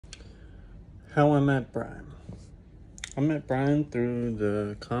How I Met Brian. I met Brian through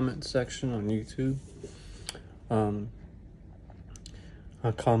the comment section on YouTube.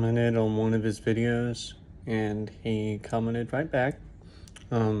 I commented on one of his videos and he commented right back,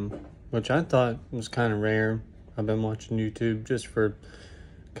 which I thought was kind of rare. I've been watching YouTube just for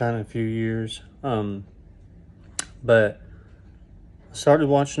kind of a few years. But I started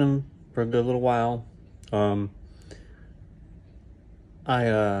watching him for a good little while.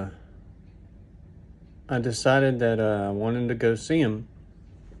 I decided that I wanted to go see him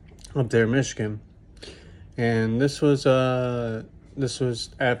up there in Michigan, and this was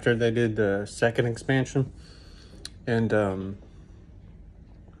after they did the second expansion, and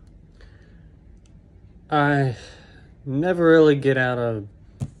I never really get out of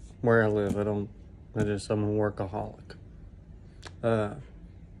where I live. I'm a workaholic. But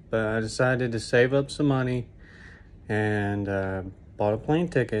I decided to save up some money and bought a plane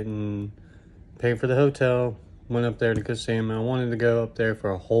ticket and paid for the hotel, went up there to go see him. I wanted to go up there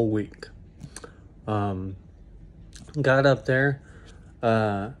for a whole week. Got up there.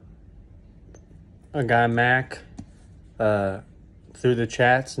 A guy, Mac, through the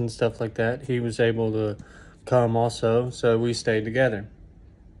chats and stuff like that, he was able to come also, so we stayed together.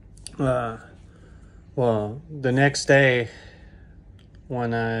 Well, the next day,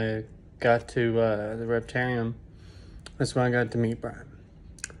 when I got to the Reptarium, that's when I got to meet Brian.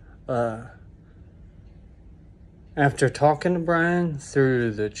 After talking to Brian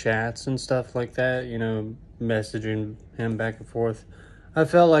through the chats and stuff like that, messaging him back and forth, I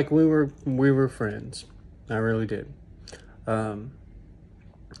felt like we were friends. I really did. When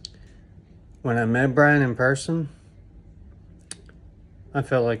I met Brian in person, I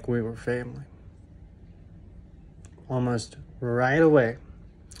felt like we were family. Almost right away.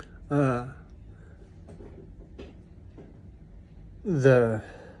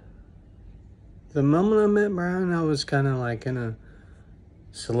 The moment I met Brian, I was kind of like in a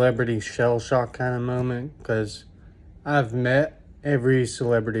celebrity shell shock kind of moment, because I've met every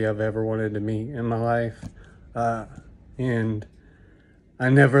celebrity I've ever wanted to meet in my life, and I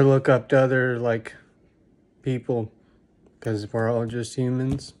never look up to other people, because we're all just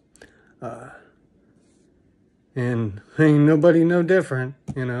humans, and ain't nobody no different,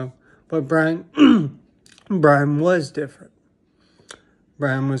 but Brian Brian was different.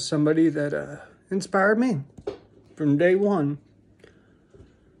 Brian was somebody that inspired me from day one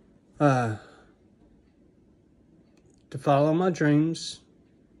to follow my dreams,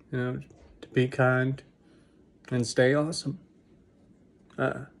 to be kind and stay awesome.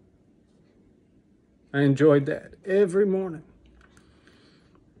 I enjoyed that every morning.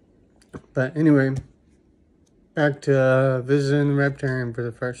 But anyway, back to visiting the Reptarium for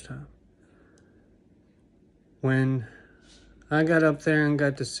the first time. When I got up there and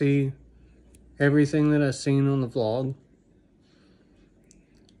got to see everything that I seen on the vlog,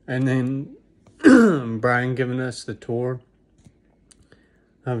 and then Brian giving us the tour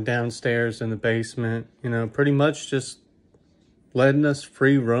of downstairs in the basement, pretty much just letting us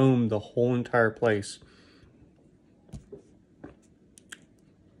free roam the whole entire place.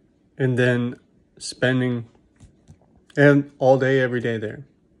 And then spending all day, every day there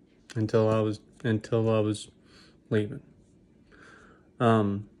until I was leaving.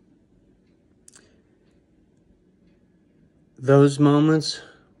 Those moments,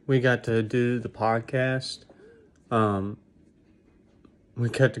 we got to do the podcast. We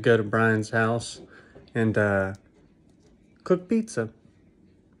got to go to Brian's house and cook pizza.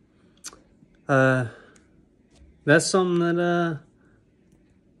 That's something that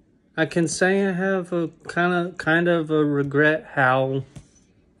I can say I have a kind of a regret how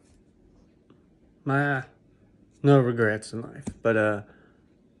no regrets in life, but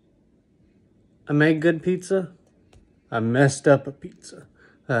I made good pizza. I messed up a pizza.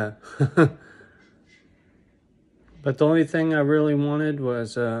 But the only thing I really wanted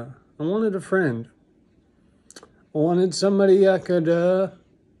was I wanted a friend. I wanted somebody I could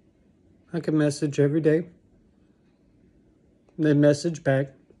message every day. They message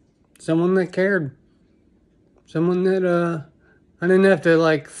back. Someone that cared. Someone that I didn't have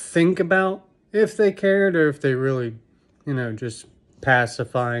to think about if they cared or if they really, just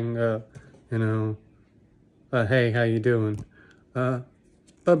pacifying, hey, how you doing?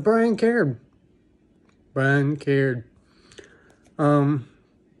 But Brian cared. Brian cared.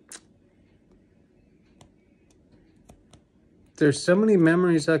 There's so many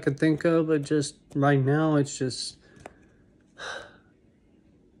memories I could think of, but just right now, it's just,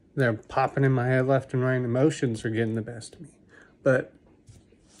 they're popping in my head left and right. Emotions are getting the best of me. But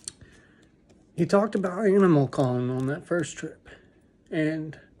he talked about animal calling on that first trip.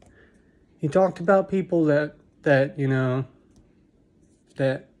 And he talked about people that you know,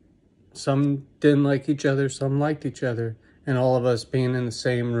 that some didn't like each other, some liked each other, and all of us being in the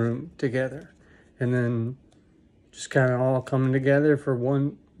same room together, and then just kind of all coming together for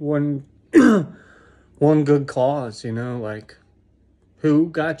one one good cause, you know, like who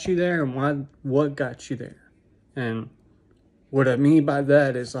got you there and what got you there. And what I mean by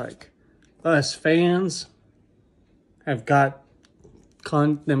that is like us fans have got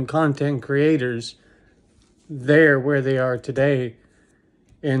them content creators there where they are today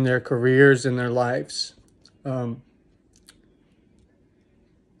in their careers and their lives. I'll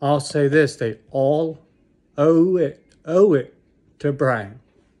say this, they all owe it to Brian.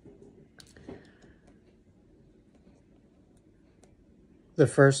 The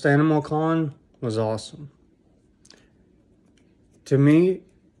first Animal Con was awesome. To me,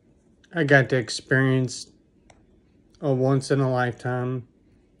 I got to experience a once in a lifetime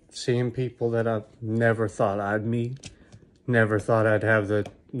seeing people that I never thought I'd meet, never thought I'd have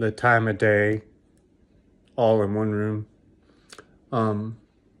the time of day all in one room.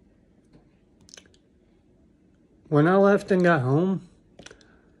 When I left and got home,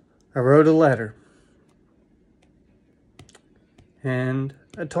 I wrote a letter. And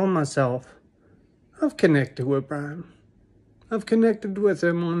I told myself, I've connected with Brian. I've connected with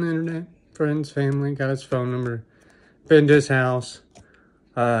him on the internet, friends, family, got his phone number, been to his house,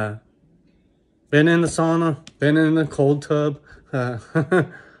 been in the sauna, been in the cold tub,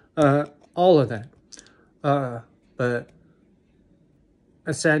 all of that. But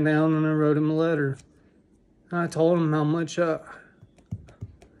I sat down and I wrote him a letter. I told him how much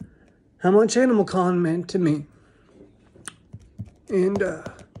Animal Con meant to me. And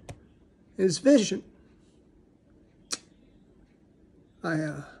his vision.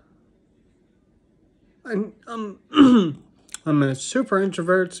 I'm I'm a super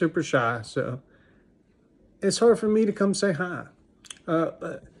introvert, super shy, so it's hard for me to come say hi.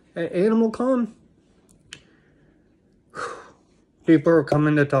 But at Animal Con, people are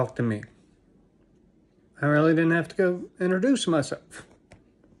coming to talk to me. I really didn't have to go introduce myself.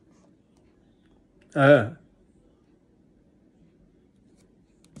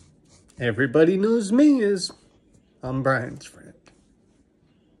 Everybody knows me as I'm Brian's friend.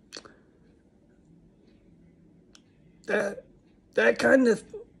 That kind of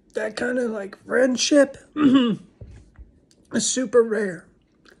like friendship is super rare.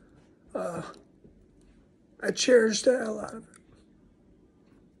 I cherish that a lot of it.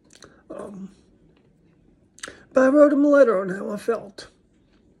 But I wrote him a letter on how I felt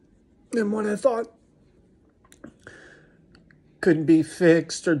and what I thought could be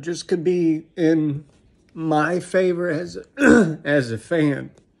fixed or just could be in my favor as as a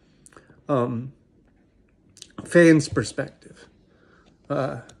fan. Fan's perspective.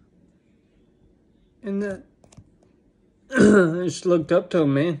 And that I just looked up to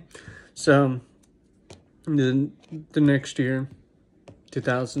him, man. So the next year,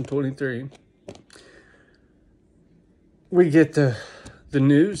 2023, we get the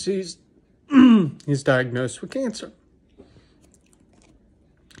news he's diagnosed with cancer.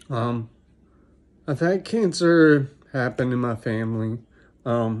 I've had cancer happen in my family,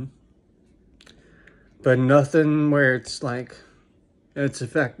 but nothing where it's like it's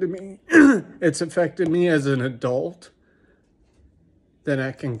affected me. It's affected me as an adult that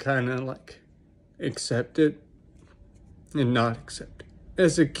I can kind of like accept it and not accept it.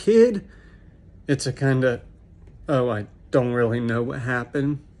 As a kid, it's a kind of, oh, I don't really know what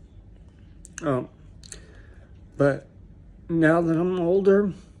happened. But now that I'm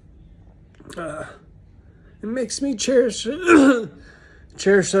older, it makes me cherish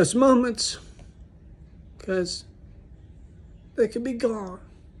those moments, because they could be gone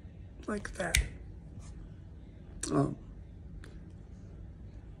like that.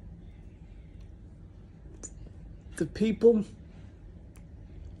 The people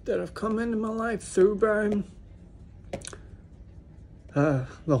that have come into my life through Brian, the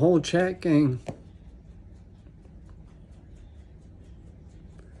whole chat gang,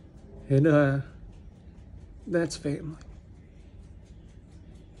 that's family.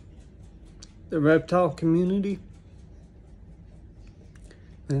 The reptile community,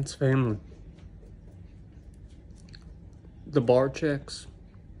 that's family. The Barczyks,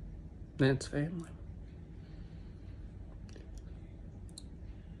 that's family.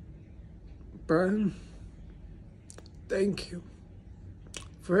 Brian, thank you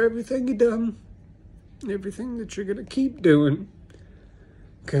for everything you've done, everything that you're going to keep doing,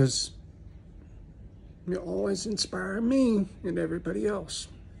 because you always inspire me and everybody else.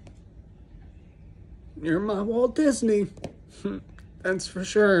 You're my Walt Disney, that's for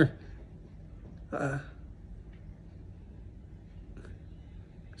sure. So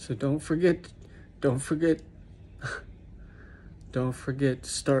don't forget, don't forget to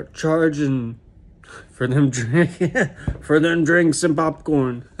start charging for them for them drinks and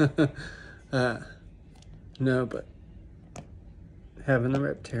popcorn. No, but having the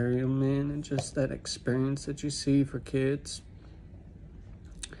Reptarium, man, and just that experience that you see for kids.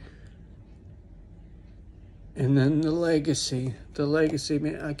 And then the legacy,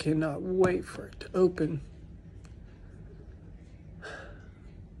 man, I cannot wait for it to open.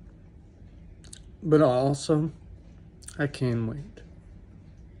 But also, I can wait.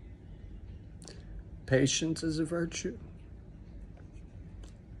 Patience is a virtue.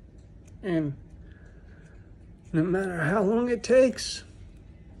 And no matter how long it takes,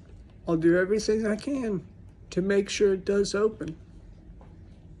 I'll do everything I can to make sure it does open.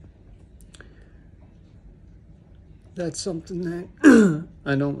 That's something that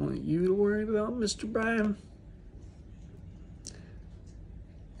I don't want you to worry about, Mr. Brian.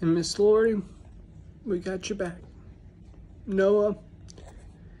 And Miss Lori, we got your back. Noah,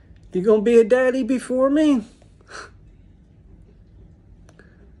 you gonna be a daddy before me?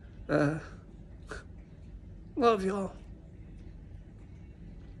 Love y'all.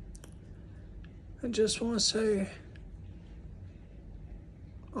 I just want to say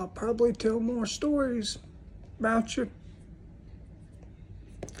I'll probably tell more stories about you.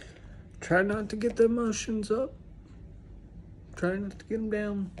 Try not to get the emotions up. Try not to get them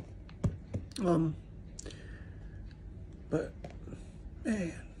down. But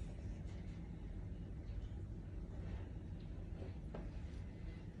man,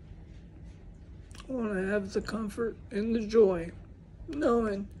 I want to have the comfort and the joy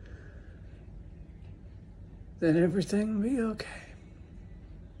knowing that everything will be okay.